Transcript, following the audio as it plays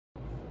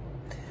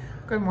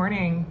Good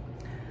morning.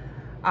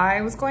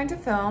 I was going to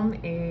film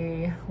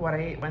a What I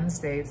Ate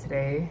Wednesday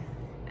today,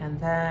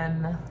 and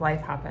then life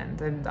happened,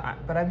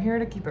 but I'm here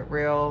to keep it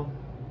real.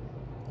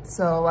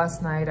 So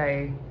last night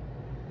I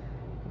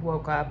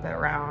woke up at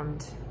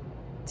around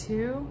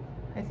 2,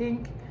 I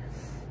think.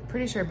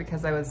 Pretty sure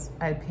because I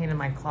had paint in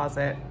my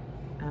closet,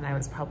 and I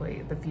was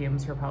the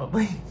fumes were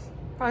probably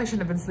shouldn't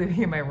have been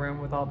sleeping in my room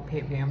with all the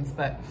paint fumes,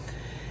 but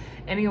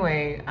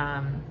anyway,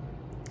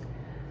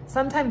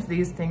 sometimes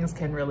these things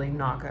can really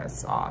knock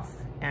us off,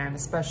 and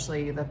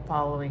especially the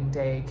following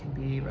day can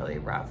be really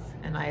rough.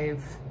 And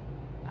I've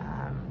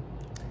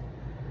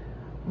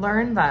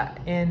learned that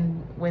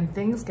when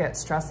things get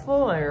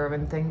stressful, or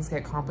when things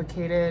get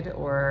complicated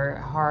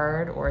or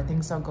hard, or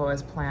things don't go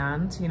as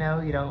planned, you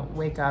don't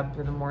wake up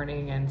in the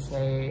morning and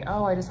say,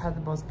 oh, I just had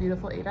the most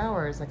beautiful 8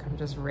 hours, like I'm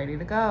just ready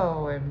to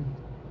go and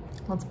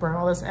let's burn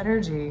all this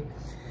energy.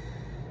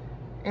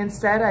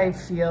 Instead, I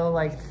feel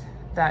like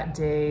that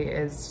day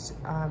is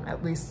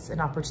at least an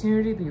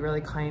opportunity to be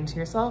really kind to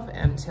yourself,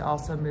 and to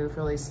also move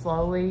really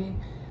slowly,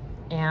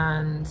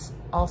 and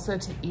also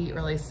to eat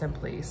really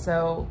simply.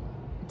 So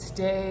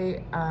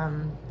today,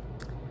 and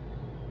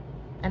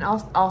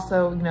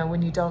also,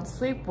 when you don't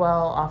sleep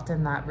well,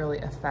 often that really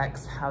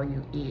affects how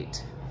you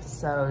eat.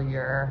 So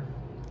your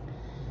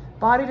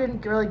body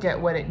didn't really get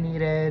what it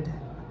needed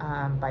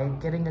by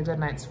getting a good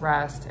night's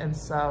rest, and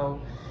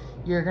so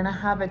you're gonna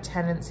have a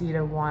tendency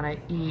to wanna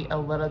eat a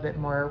little bit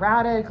more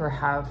erratic, or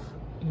have,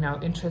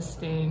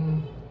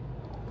 interesting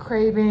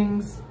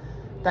cravings,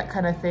 that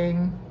kind of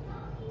thing.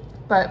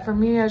 But for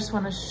me, I just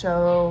wanna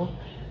show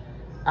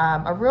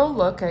a real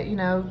look at,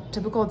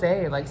 typical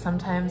day. Like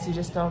sometimes you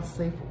just don't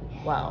sleep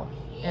well,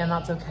 and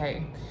that's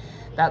okay.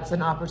 That's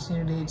an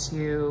opportunity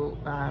to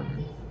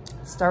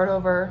start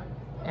over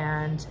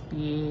and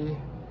be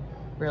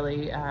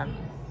really,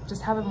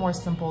 just have a more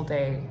simple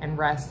day and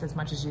rest as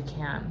much as you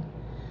can.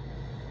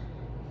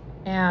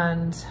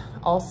 And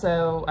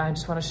also, I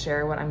just want to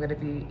share what I'm going to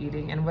be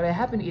eating and what I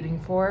have been eating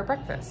for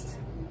breakfast.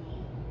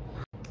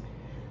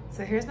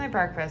 So here's my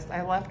breakfast.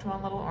 I left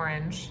one little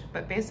orange,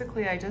 but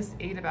basically I just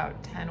ate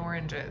about 10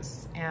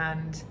 oranges.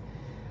 And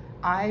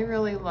I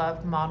really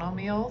love mono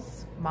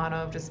meals.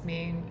 Mono just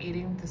mean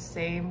eating the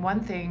same one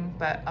thing,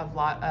 but a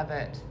lot of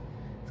it.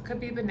 It could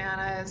be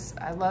bananas.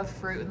 I love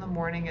fruit in the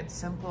morning. It's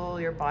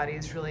simple. Your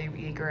body's really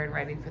eager and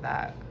ready for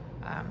that.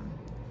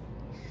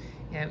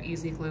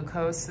 Easy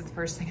glucose at the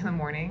first thing in the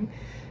morning.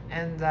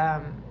 And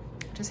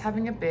just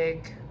having a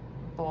big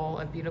bowl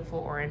of beautiful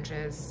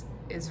oranges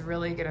is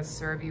really gonna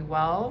serve you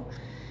well.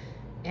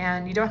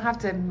 And you don't have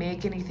to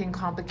make anything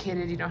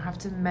complicated. You don't have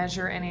to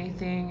measure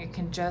anything. It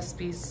can just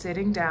be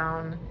sitting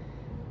down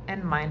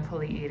and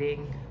mindfully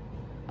eating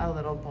a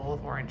little bowl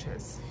of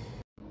oranges.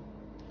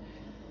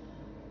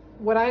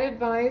 What I'd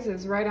advise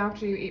is right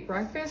after you eat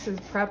breakfast is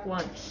prep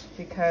lunch,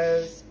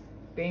 because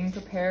being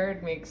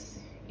prepared makes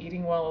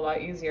eating well a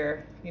lot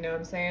easier, you know what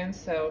I'm saying?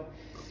 So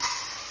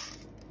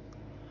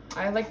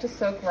I like to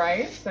soak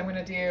rice. I'm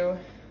gonna do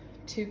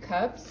 2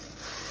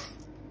 cups,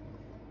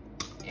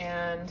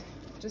 and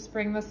just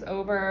bring this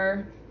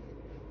over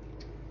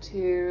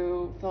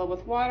to fill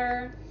with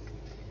water,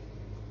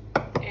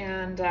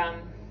 and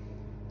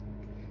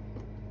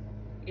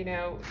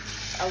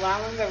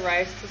allowing the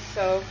rice to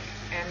soak,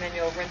 and then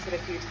you'll rinse it a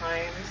few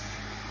times.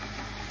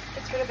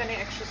 Gets rid of any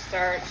extra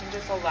starch and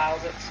just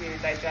allows it to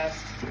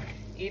digest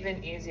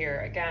even easier.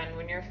 Again,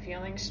 when you're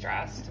feeling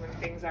stressed, when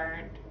things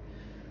aren't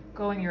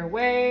going your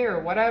way or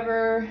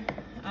whatever,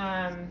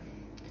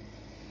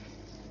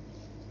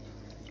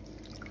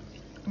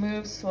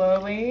 move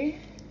slowly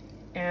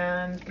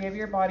and give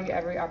your body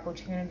every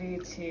opportunity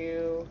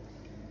to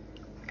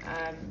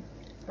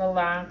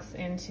relax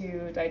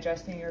into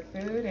digesting your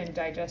food and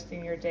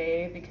digesting your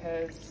day,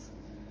 because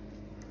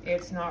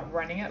it's not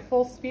running at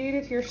full speed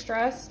if you're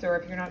stressed, or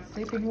if you're not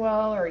sleeping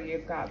well, or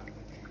you've got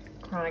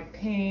chronic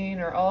pain,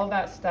 or all of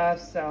that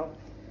stuff. So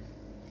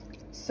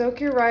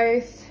soak your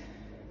rice,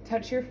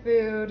 touch your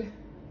food,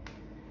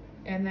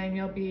 and then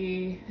you'll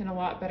be in a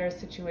lot better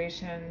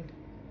situation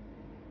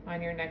on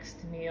your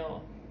next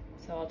meal.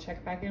 So I'll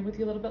check back in with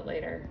you a little bit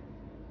later.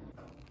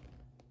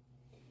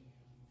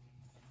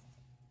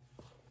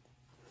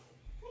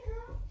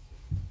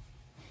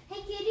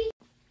 Hey, kitty.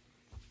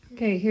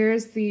 Okay,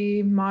 here's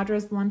the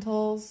Madras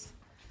lentils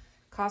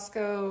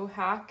Costco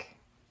hack.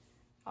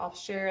 I'll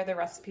share the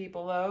recipe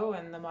below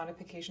and the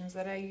modifications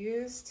that I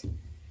used.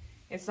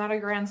 It's not a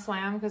grand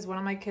slam because one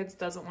of my kids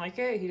doesn't like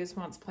it. He just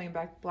wants plain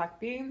black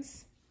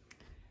beans.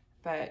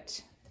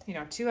 But,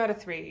 2 out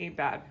of 3 ain't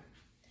bad.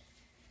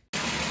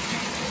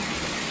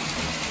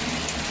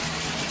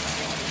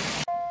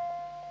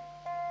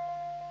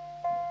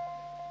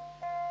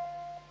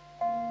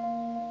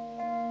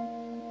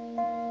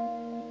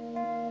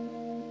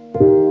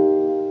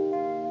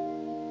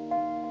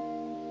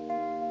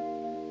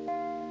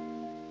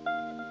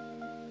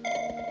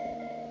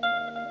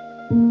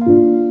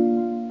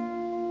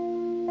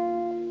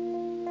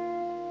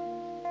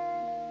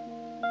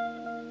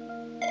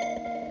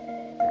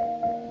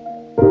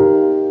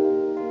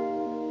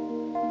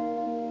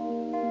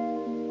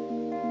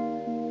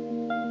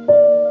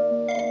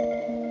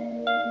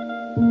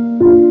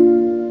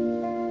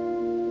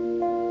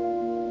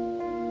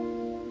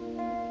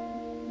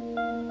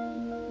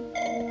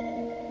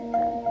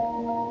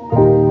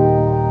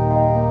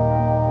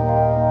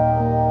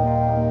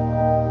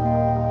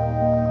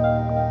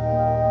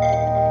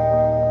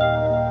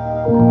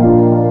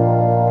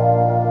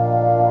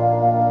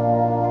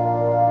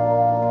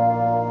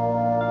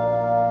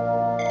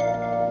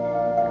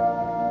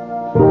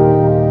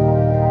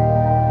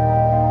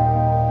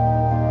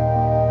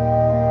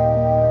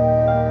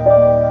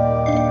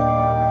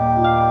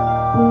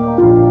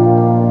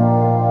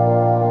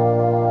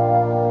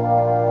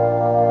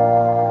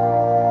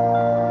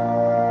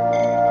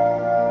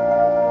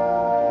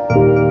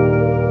 you.